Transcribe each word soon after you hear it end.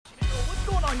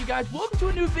on, you guys? Welcome to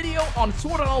a new video on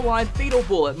Sword Art Online Fatal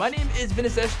Bullet. My name is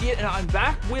Ventus, and I'm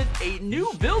back with a new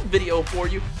build video for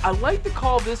you. I like to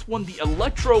call this one the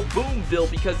Electro Boom build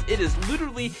because it is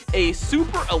literally a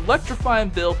super electrifying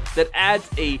build that adds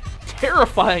a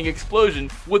terrifying explosion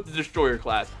with the Destroyer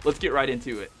class. Let's get right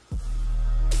into it.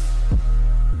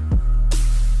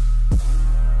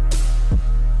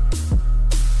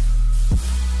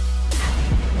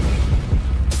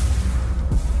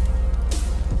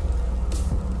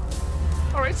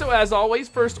 Alright, so as always,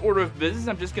 first order of business,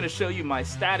 I'm just going to show you my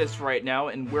status right now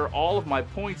and where all of my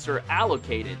points are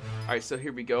allocated. Alright, so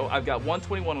here we go. I've got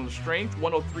 121 on the strength,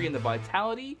 103 in the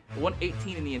vitality,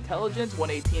 118 in the intelligence,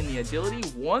 118 in the agility,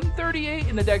 138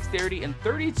 in the dexterity, and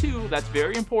 32, that's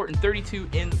very important, 32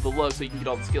 in the luck so you can get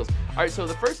all the skills. Alright, so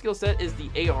the first skill set is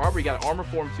the AR. We got Armor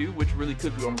Form 2, which really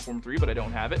could be Armor Form 3, but I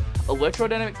don't have it.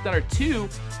 Electrodynamic Stunner 2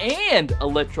 and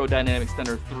Electrodynamic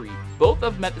Stunner 3. Both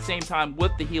of them at the same time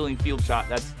with the Healing Field Shot.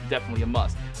 That's definitely a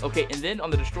must. Okay, and then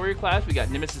on the Destroyer class, we got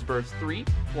Nemesis Burst 3,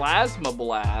 Plasma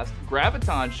Blast,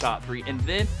 Graviton Shot 3, and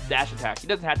then Dash Attack. It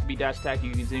doesn't have to be Dash Attack, you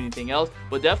can use anything else,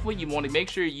 but definitely you want to make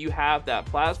sure you have that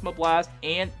Plasma Blast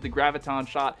and the Graviton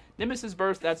Shot. Nemesis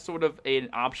Burst, that's sort of an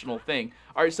optional thing.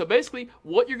 Alright, so basically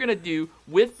what you're going to do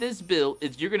with this build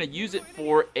is you're going to use it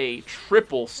for a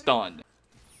triple stun.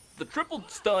 The triple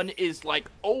stun is like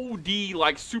OD,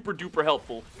 like super duper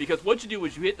helpful, because what you do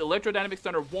is you hit the Electrodynamic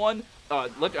Stunner 1,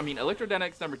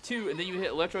 Electrodynamic Stunner 2, and then you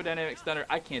hit Electrodynamic Stunner.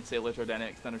 I can't say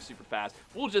Electrodynamic Stunner super fast.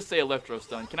 We'll just say Electro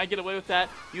Stun. Can I get away with that?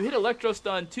 You hit Electro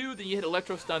Stun 2, then you hit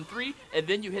Electro Stun 3, and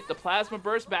then you hit the Plasma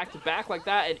Burst back to back like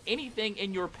that, and anything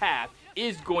in your path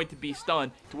is going to be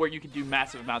stunned to where you can do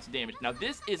massive amounts of damage. Now,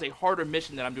 this is a harder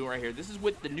mission that I'm doing right here. This is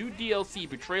with the new DLC,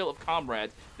 Betrayal of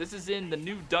Comrades. This is in the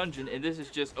new dungeon, and this is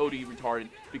just OD retarded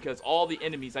because all the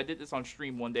enemies, I did this on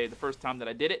stream one day, the first time that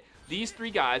I did it, these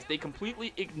three guys, they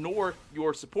completely ignore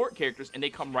your support characters, and they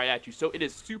come right at you. So it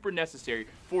is super necessary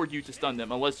for you to stun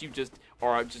them, unless you just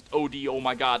are just OD, oh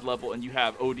my god level, and you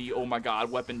have OD, oh my god,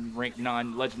 weapon rank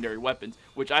 9 legendary weapons,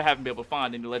 which I haven't been able to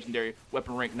find any legendary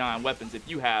weapon rank 9 weapons. If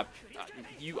you have,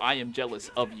 I am jealous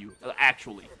of you,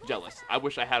 actually jealous. I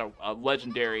wish I had a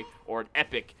legendary or an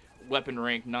epic weapon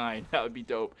rank 9. That would be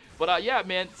dope. But yeah,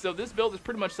 man, so this build is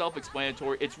pretty much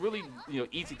self-explanatory. It's really,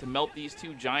 easy to melt these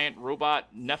two giant robot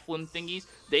Nephilim thingies.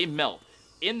 They melt.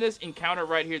 In this encounter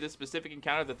right here, this specific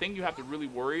encounter, the thing you have to really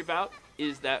worry about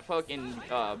is that fucking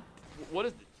what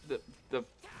is the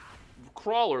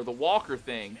crawler, the walker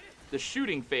thing, the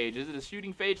shooting phage. Is it a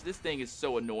shooting phage? This thing is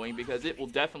so annoying because it will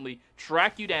definitely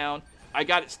track you down. I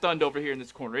got it stunned over here in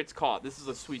this corner. It's caught. This is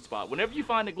a sweet spot. Whenever you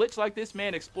find a glitch like this,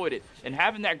 man, exploit it. And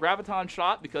having that Graviton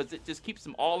Shot, because it just keeps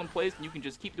them all in place and you can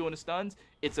just keep doing the stuns,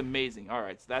 it's amazing.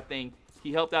 Alright, so that thing,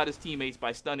 he helped out his teammates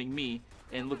by stunning me.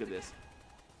 And look at this.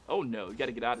 Oh no, you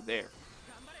gotta get out of there.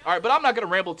 Alright, but I'm not going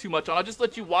to ramble too much on. I'll just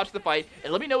let you watch the fight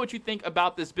and let me know what you think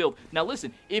about this build. Now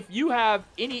listen, if you have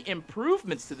any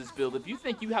improvements to this build, if you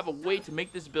think you have a way to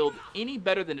make this build any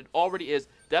better than it already is,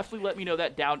 definitely let me know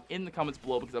that down in the comments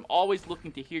below because I'm always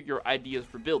looking to hear your ideas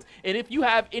for builds. And if you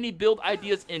have any build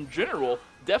ideas in general,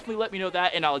 definitely let me know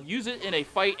that and I'll use it in a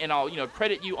fight and I'll,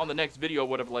 credit you on the next video or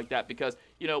whatever like that because,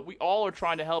 we all are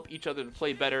trying to help each other to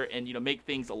play better and, make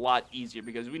things a lot easier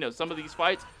because we know some of these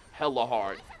fights, hella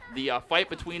hard. The fight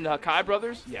between the Hakai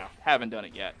brothers, yeah, haven't done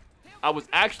it yet. I was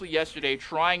actually yesterday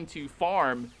trying to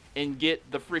farm and get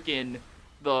the freaking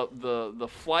the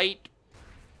flight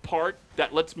part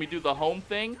that lets me do the home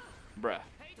thing. Bruh,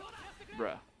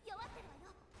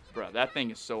 that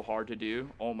thing is so hard to do.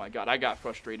 Oh my god, I got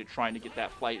frustrated trying to get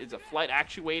that flight. It's a flight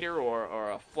actuator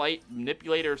or a flight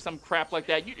manipulator or some crap like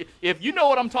that. If you know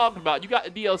what I'm talking about, you got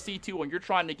the DLC too when you're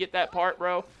trying to get that part,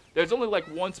 bro. There's only like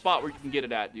one spot where you can get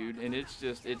it at, dude, and it's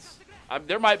just,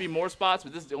 there might be more spots,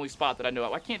 but this is the only spot that I know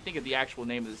of. I can't think of the actual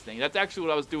name of this thing. That's actually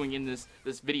what I was doing in this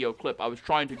video clip. I was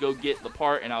trying to go get the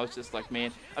part, and I was just like,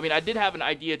 man, I did have an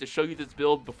idea to show you this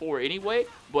build before anyway,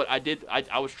 but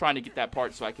I was trying to get that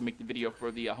part so I can make the video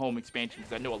for the home expansion,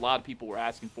 because I know a lot of people were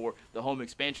asking for the home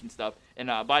expansion stuff, and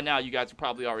by now you guys have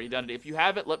probably already done it. If you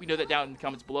haven't, let me know that down in the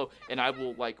comments below, and I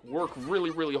will work really,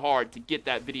 really hard to get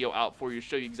that video out for you to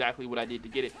show you exactly what I did to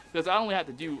get it, because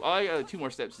I got 2 more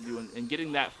steps to do, and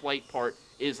getting that flight part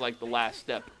is like the last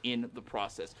step in the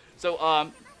process. So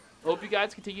hope you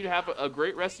guys continue to have a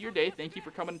great rest of your day. Thank you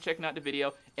for coming and checking out the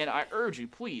video, and I urge you,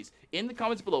 please, in the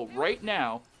comments below right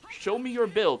now, show me your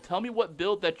build. Tell me what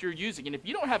build that you're using, and if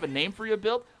you don't have a name for your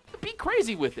build, be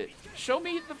crazy with it. Show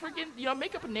me the freaking,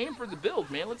 make up a name for the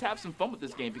build, man. Let's have some fun with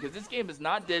this game, because this game is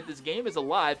not dead. This game is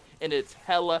alive, and it's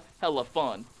hella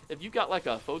fun. if you've got like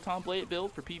a photon blade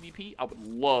build for PvP, I would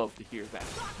love to hear that.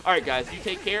 All right, guys, you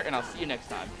take care, and I'll see you next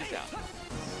time. Peace out.